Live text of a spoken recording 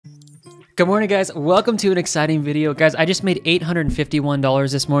Good morning, guys. Welcome to an exciting video. Guys, I just made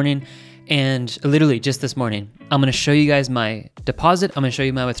 $851 this morning, and literally just this morning. I'm going to show you guys my deposit, I'm going to show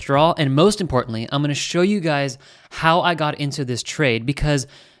you my withdrawal, and most importantly, I'm going to show you guys how I got into this trade because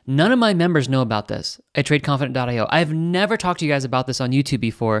none of my members know about this at TradeConfident.io. I've never talked to you guys about this on YouTube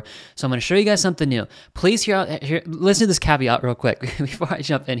before, so I'm going to show you guys something new. Please listen to this caveat real quick before I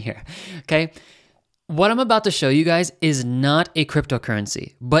jump in here, okay? What I'm about to show you guys is not a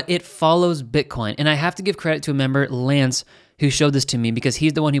cryptocurrency, but it follows Bitcoin. And I have to give credit to a member, Lance, who showed this to me because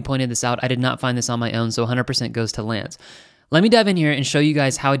he's the one who pointed this out. I did not find this on my own, so 100% goes to Lance. Let me dive in here and show you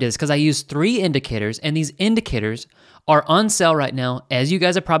guys how I did this because I used 3 indicators, and these indicators are on sale right now. As you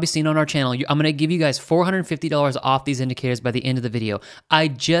guys have probably seen on our channel, I'm going to give you guys $450 off these indicators by the end of the video. I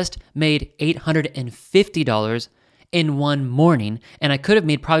just made $850 in one morning, and I could have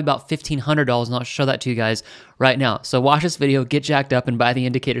made probably about $1,500, and I'll show that to you guys right now. So watch this video, get jacked up, and buy the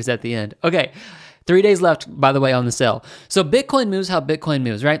indicators at the end. Okay, 3 days left, by the way, on the sale. So Bitcoin moves how Bitcoin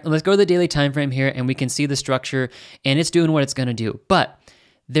moves, right? Let's go to the daily time frame here, and we can see the structure, and it's doing what it's going to do. But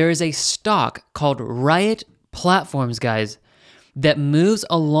there is a stock called Riot Platforms, guys, that moves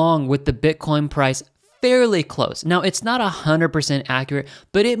along with the Bitcoin price fairly close. Now, it's not 100% accurate,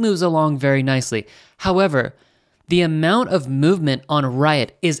 but it moves along very nicely. However, the amount of movement on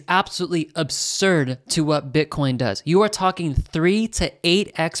Riot is absolutely absurd to what Bitcoin does. You are talking 3 to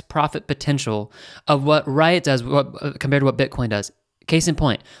 8x profit potential of what Riot does compared to what Bitcoin does. Case in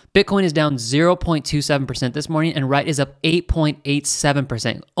point, Bitcoin is down 0.27% this morning, and Riot is up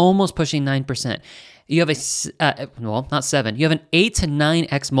 8.87%, almost pushing 9%. You have well, not 7. You have an 8 to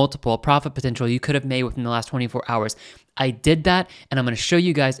 9x multiple profit potential you could have made within the last 24 hours. I did that, and I'm going to show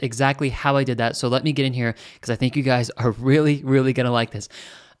you guys exactly how I did that. So let me get in here because I think you guys are really, really going to like this.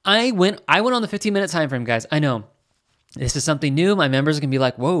 I went on the 15-minute time frame, guys. I know this is something new. My members are going to be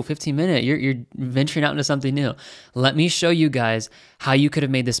like, whoa, 15-minute, you're venturing out into something new. Let me show you guys how you could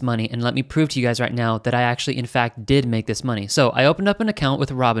have made this money, and let me prove to you guys right now that I actually, in fact, did make this money. So I opened up an account with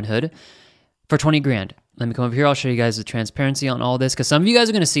Robinhood for 20 grand. Let me come over here. I'll show you guys the transparency on all this because some of you guys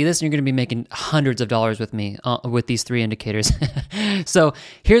are going to see this and you're going to be making hundreds of dollars with me with these 3 indicators. So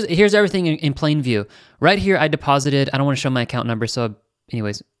here's everything in plain view. Right here, I deposited. I don't want to show my account number. So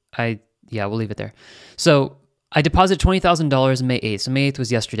anyways, we'll leave it there. So I deposited $20,000 May 8th. So May 8th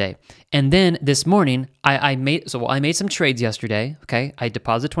was yesterday. And then this morning, I made some trades yesterday, okay? I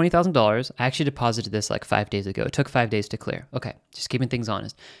deposited $20,000. I actually deposited this like 5 days ago. It took 5 days to clear. Okay, just keeping things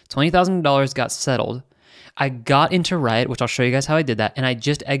honest. $20,000 got settled. I got into Riot, which I'll show you guys how I did that, and I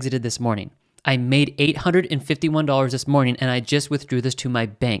just exited this morning. I made $851 this morning, and I just withdrew this to my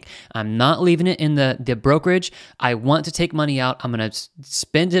bank. I'm not leaving it in the brokerage. I want to take money out. I'm going to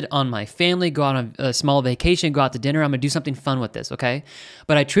spend it on my family, go on a small vacation, go out to dinner. I'm going to do something fun with this, okay?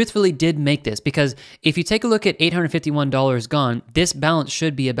 But I truthfully did make this because if you take a look at $851 gone, this balance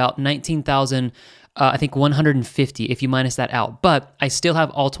should be about $19,000. I think 150 if you minus that out, but I still have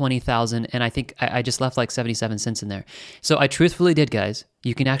all 20,000, and I think I just left like 77 cents in there. So I truthfully did, guys.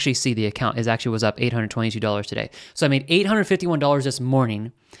 You can actually see the account was up $822 today. So I made $851 this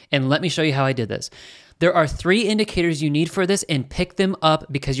morning, and let me show you how I did this. There are 3 indicators you need for this, and pick them up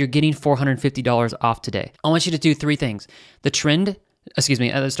because you're getting $450 off today. I want you to do 3 things. The trend,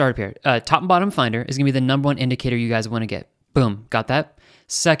 let's start up here. Top and bottom finder is gonna be the #1 indicator you guys wanna get. Boom, got that?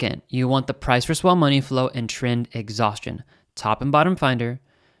 Second, you want the price for swell money flow and trend exhaustion. Top and bottom finder,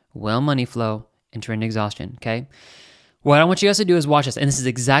 well money flow, and trend exhaustion, okay? What I want you guys to do is watch this, and this is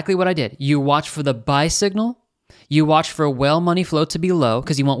exactly what I did. You watch for the buy signal, you watch for well money flow to be low,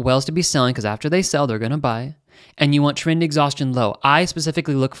 because you want wells to be selling, because after they sell, they're gonna buy, and you want trend exhaustion low. I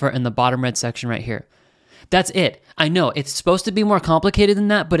specifically look for it in the bottom red section right here. That's it. I know, it's supposed to be more complicated than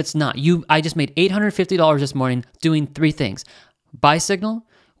that, but it's not. I just made $850 this morning doing 3 things. Buy signal,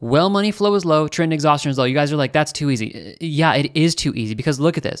 well money flow is low, trend exhaustion is low. You guys are like, that's too easy. Yeah, it is too easy because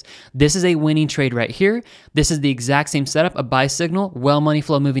look at this. This is a winning trade right here. This is the exact same setup, a buy signal, well money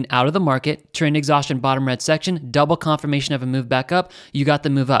flow moving out of the market, trend exhaustion, bottom red section, double confirmation of a move back up. You got the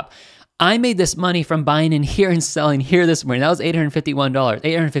move up. I made this money from buying in here and selling here this morning. That was $851,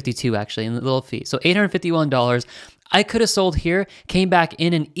 $852 actually, in the little fee. So $851. I could have sold here, came back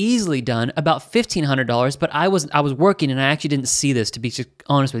in and easily done about $1,500, but I was working and I actually didn't see this, to be just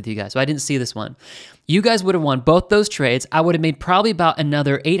honest with you guys. So I didn't see this one. You guys would have won both those trades. I would have made probably about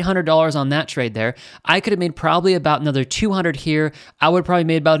another $800 on that trade there. I could have made probably about another $200 here. I would have probably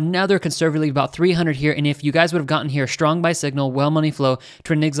made about another, conservatively, about $300 here. And if you guys would have gotten here, strong buy signal, well money flow,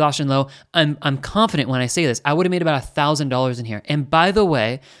 trend exhaustion low, I'm confident when I say this, I would have made about $1,000 in here. And by the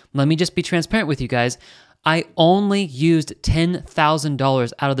way, let me just be transparent with you guys. I only used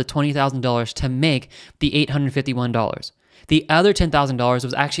 $10,000 out of the $20,000 to make the $851. The other $10,000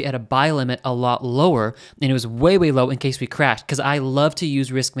 was actually at a buy limit a lot lower, and it was way, way low in case we crashed, because I love to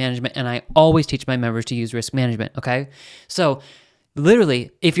use risk management, and I always teach my members to use risk management, okay? So literally,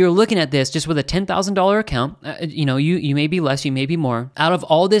 if you're looking at this just with a $10,000 account, you may be less, you may be more. Out of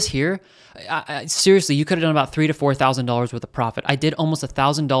all this here, seriously, you could have done about $3,000 to $4,000 worth of profit. I did almost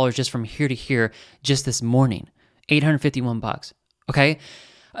 $1,000 just from here to here just this morning, $851, okay?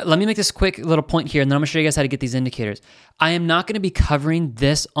 Let me make this quick little point here, and then I'm going to show you guys how to get these indicators. I am not going to be covering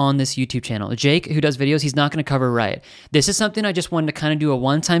this on this YouTube channel. Jake, who does videos, he's not going to cover Riot. This is something I just wanted to kind of do a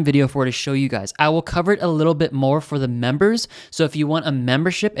one-time video for to show you guys. I will cover it a little bit more for the members. So if you want a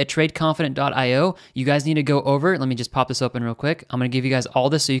membership at tradeconfident.io, you guys need to go over. Let me just pop this open real quick. I'm going to give you guys all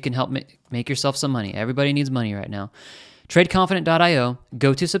this so you can help make yourself some money. Everybody needs money right now. Tradeconfident.io,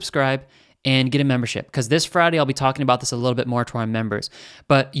 go to subscribe, and get a membership, because this Friday I'll be talking about this a little bit more to our members.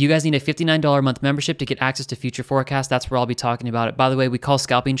 But you guys need a $59 a month membership to get access to future forecasts. That's where I'll be talking about it. By the way, we call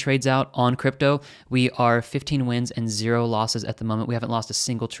scalping trades out on crypto. We are 15 wins and 0 losses at the moment. We haven't lost a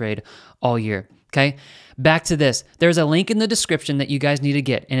single trade all year. Okay, back to this. There's a link in the description that you guys need to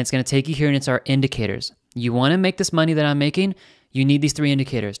get, and it's going to take you here, and it's our indicators. You want to make this money that I'm making, you need these 3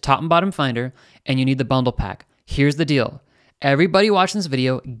 indicators, top and bottom finder, and you need the bundle pack. Here's the deal. Everybody watching this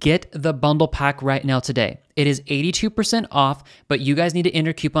video, get the bundle pack right now today. It is 82% off, but you guys need to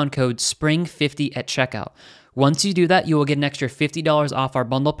enter coupon code SPRING50 at checkout. Once you do that, you will get an extra $50 off our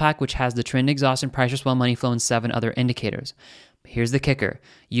bundle pack, which has the trend exhaustion, price response, money flow, and 7 other indicators. Here's the kicker.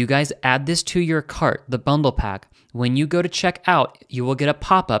 You guys add this to your cart, the bundle pack. When you go to check out, you will get a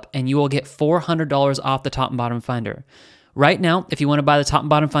pop-up, and you will get $400 off the top and bottom finder. Right now, if you want to buy the top and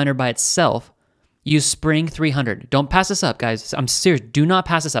bottom finder by itself, use Spring 300. Don't pass this up, guys. I'm serious. Do not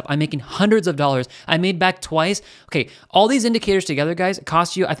pass this up. I'm making hundreds of dollars. I made back twice. Okay, all these indicators together, guys,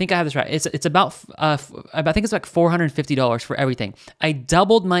 cost you, I think I have this right. It's about, I think it's like $450 for everything. I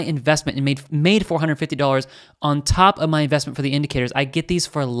doubled my investment and made $450 on top of my investment for the indicators. I get these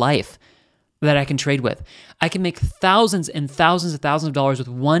for life that I can trade with. I can make thousands and thousands and thousands of dollars with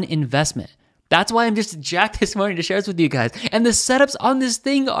one investment. That's why I'm just jacked this morning to share this with you guys. And the setups on this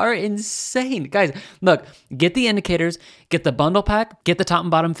thing are insane. Guys, look, get the indicators, get the bundle pack, get the top and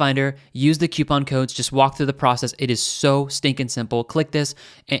bottom finder, use the coupon codes, just walk through the process. It is so stinking simple. Click this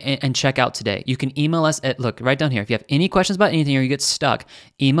and check out today. You can email us at, look, right down here. If you have any questions about anything or you get stuck,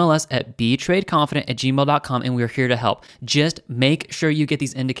 email us at betradeconfident@gmail.com and we're here to help. Just make sure you get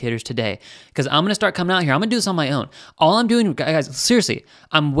these indicators today, because I'm going to start coming out here. I'm going to do this on my own. All I'm doing, guys, seriously,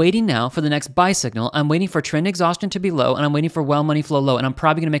 I'm waiting now for the next buy signal. I'm waiting for trend exhaustion to be low, and I'm waiting for well money flow low, and I'm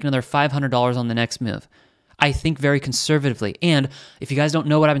probably going to make another $500 on the next move. I think very conservatively. And if you guys don't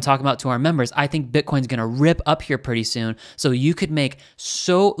know what I've been talking about to our members, I think Bitcoin's going to rip up here pretty soon. So you could make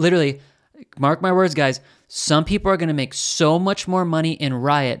literally, mark my words, guys, some people are going to make so much more money in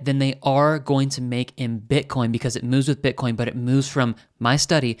Riot than they are going to make in Bitcoin, because it moves with Bitcoin, but it moves from, my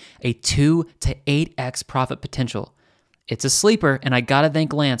study, a 2 to 8x profit potential. It's a sleeper, and I gotta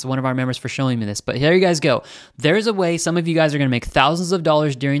thank Lance, one of our members, for showing me this. But here you guys go. There's a way some of you guys are gonna make thousands of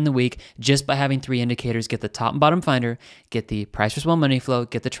dollars during the week just by having 3 indicators. Get the top and bottom finder, get the price response money flow,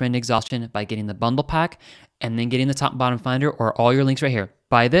 get the trend exhaustion by getting the bundle pack, and then getting the top and bottom finder, or all your links right here.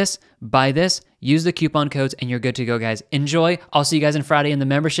 Buy this, use the coupon codes, and you're good to go, guys. Enjoy. I'll see you guys on Friday in the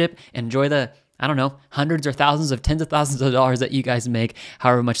membership. Enjoy the, I don't know, hundreds or thousands of tens of thousands of dollars that you guys make,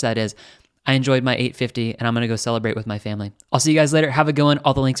 however much that is. I enjoyed my $850, and I'm going to go celebrate with my family. I'll see you guys later. Have a good one.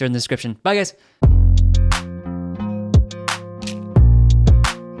 All the links are in the description. Bye, guys.